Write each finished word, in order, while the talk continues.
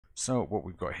So what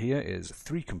we've got here is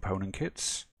 3 component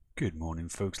kits. Good morning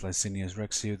folks, Licinius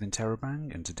Rex here with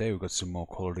Interrobang, and today we've got some more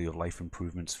quality of life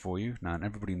improvements for you. Now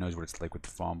everybody knows what it's like with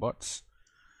the Farmbots.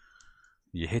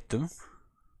 You hit them,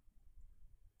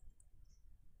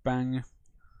 bang,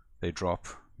 they drop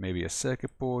maybe a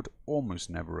circuit board, almost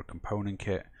never a component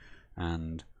kit,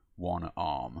 and 1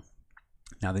 arm.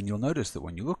 Now then you'll notice that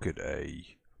when you look at a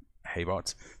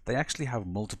Haybot, they actually have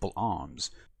multiple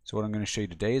arms. So what I'm going to show you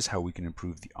today is how we can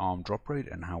improve the arm drop rate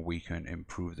and how we can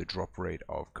improve the drop rate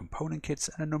of component kits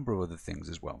and a number of other things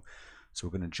as well. So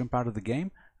we're going to jump out of the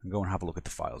game and go and have a look at the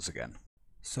files again.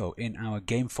 So in our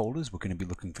game folders, we're going to be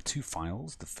looking for 2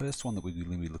 files. The first one that we're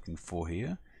going to be looking for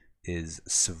here is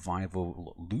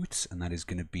survival loot, and that is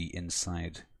going to be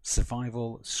inside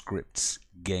survival scripts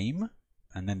game.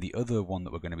 And then the other one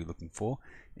that we're going to be looking for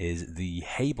is the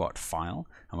Haybot file,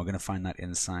 and we're going to find that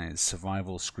inside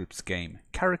survival scripts game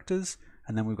characters,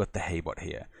 and then we've got the Haybot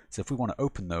here. So if we want to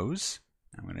open those,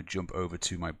 I'm going to jump over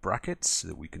to my brackets so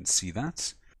that we can see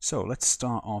that. So let's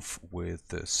start off with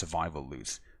the survival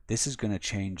loot. This is going to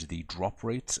change the drop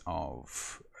rate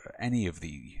of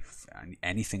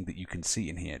anything that you can see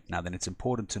in here. Now then, it's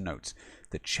important to note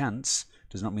that chance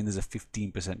does not mean there's a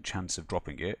 15% chance of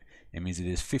dropping it. It means it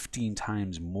is 15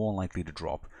 times more likely to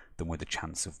drop than with a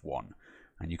chance of 1.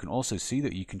 And you can also see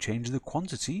that you can change the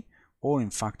quantity, or in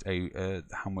fact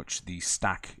how much the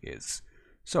stack is.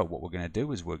 So what we're going to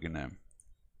do is we're going to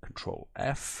Control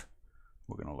F.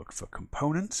 We're going to look for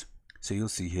component. So you'll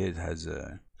see here it has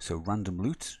so random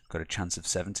loot got a chance of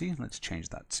 70. Let's change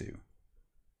that to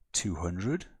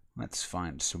 200. Let's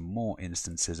find some more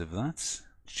instances of that. Let's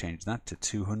change that to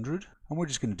 200. And we're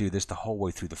just going to do this the whole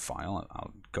way through the file.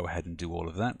 I'll go ahead and do all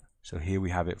of that. So here we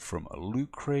have it from a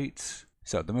loot crate.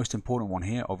 So the most important one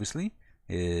here, obviously,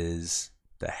 is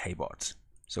the Haybot.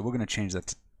 So we're going to change that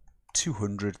to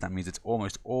 200. That means it's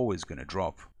almost always going to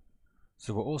drop.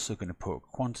 So we're also going to put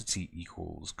quantity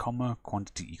equals comma,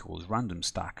 quantity equals random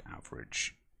stack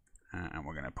average. And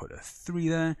we're going to put a 3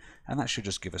 there, and that should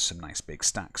just give us some nice big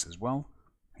stacks as well.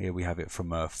 Here we have it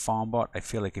from a Farmbot. I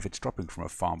feel like if it's dropping from a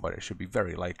Farmbot, it should be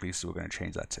very likely, so we're going to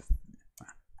change that to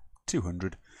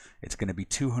 200. It's going to be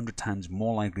 200 times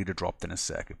more likely to drop than a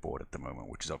circuit board at the moment,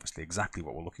 which is obviously exactly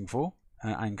what we're looking for.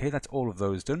 Okay, that's all of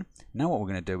those done. Now what we're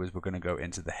going to do is we're going to go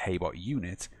into the Haybot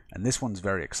unit, and this one's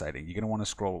very exciting. You're going to want to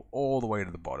scroll all the way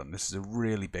to the bottom. This is a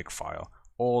really big file,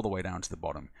 all the way down to the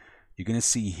bottom. You're going to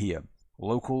see here,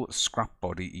 local scrap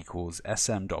body equals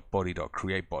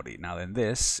sm.body.createBody. Now then,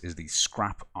 this is the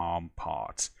scrap arm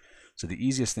part. So the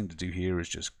easiest thing to do here is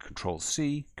just Control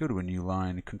C, go to a new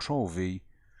line, Control V,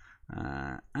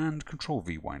 and Control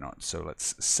V, why not? So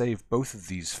let's save both of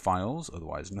these files,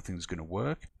 otherwise nothing's going to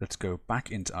work. Let's go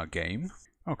back into our game.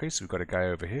 Okay, so we've got a guy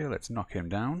over here. Let's knock him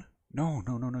down. No,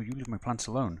 you leave my plants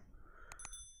alone.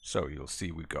 So you'll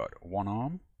see we've got 1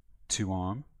 arm, 2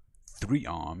 arm, 3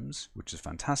 arms, which is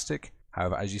fantastic.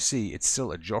 However, as you see, it's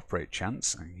still a drop rate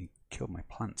chance. And he killed my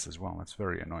plants as well. That's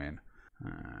very annoying.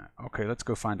 Okay, let's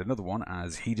go find another one,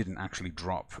 as he didn't actually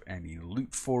drop any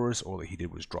loot for us. All that he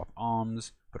did was drop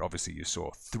arms. But obviously you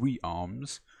saw 3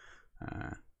 arms.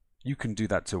 You can do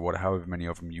that to however many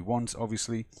of them you want,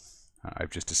 obviously.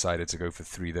 I've just decided to go for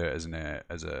 3 there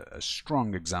as a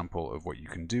strong example of what you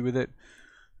can do with it.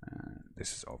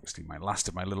 This is obviously my last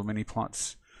of my little mini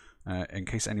plots. In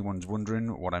case anyone's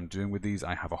wondering what I'm doing with these,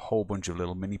 I have a whole bunch of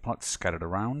little mini plots scattered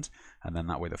around, and then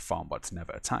that way the Farmbots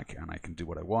never attack, and I can do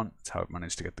what I want. That's how I've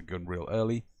managed to get the gun real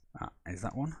early. Is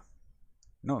that one?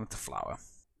 No, that's a flower.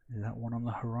 Is that one on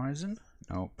the horizon?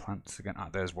 No, plants again.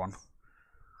 There's one.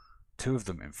 2 of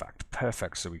them, in fact.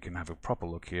 Perfect, so we can have a proper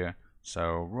look here.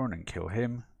 So run and kill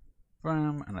him.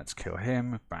 Bam, and let's kill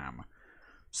him. Bam.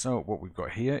 So what we've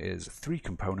got here is 3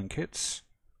 component kits.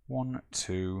 1,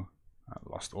 2... I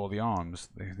lost all the arms.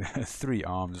 3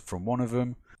 arms from one of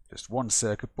them. Just 1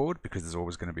 circuit board, because there's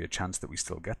always going to be a chance that we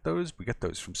still get those. We get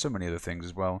those from so many other things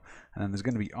as well. And then there's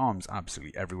going to be arms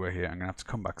absolutely everywhere here. I'm going to have to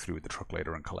come back through with the truck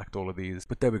later and collect all of these.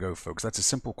 But there we go, folks. That's a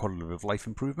simple quality of life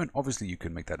improvement. Obviously, you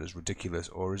can make that as ridiculous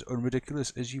or as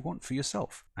unridiculous as you want for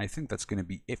yourself. I think that's going to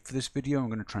be it for this video. I'm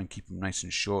going to try and keep them nice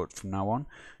and short from now on,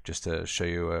 just to show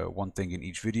you one thing in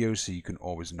each video so you can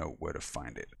always know where to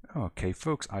find it. Okay,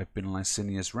 folks, I've been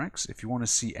Licinius Rex. If you want to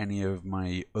see any of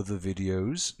my other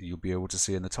videos, you'll be able to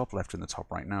see in the top left and the top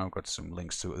right now. I've got some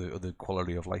links to the other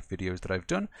quality of life videos that I've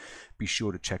done. Be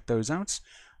sure to check those out.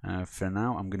 For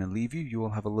now, I'm going to leave you. You all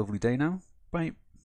have a lovely day now. Bye.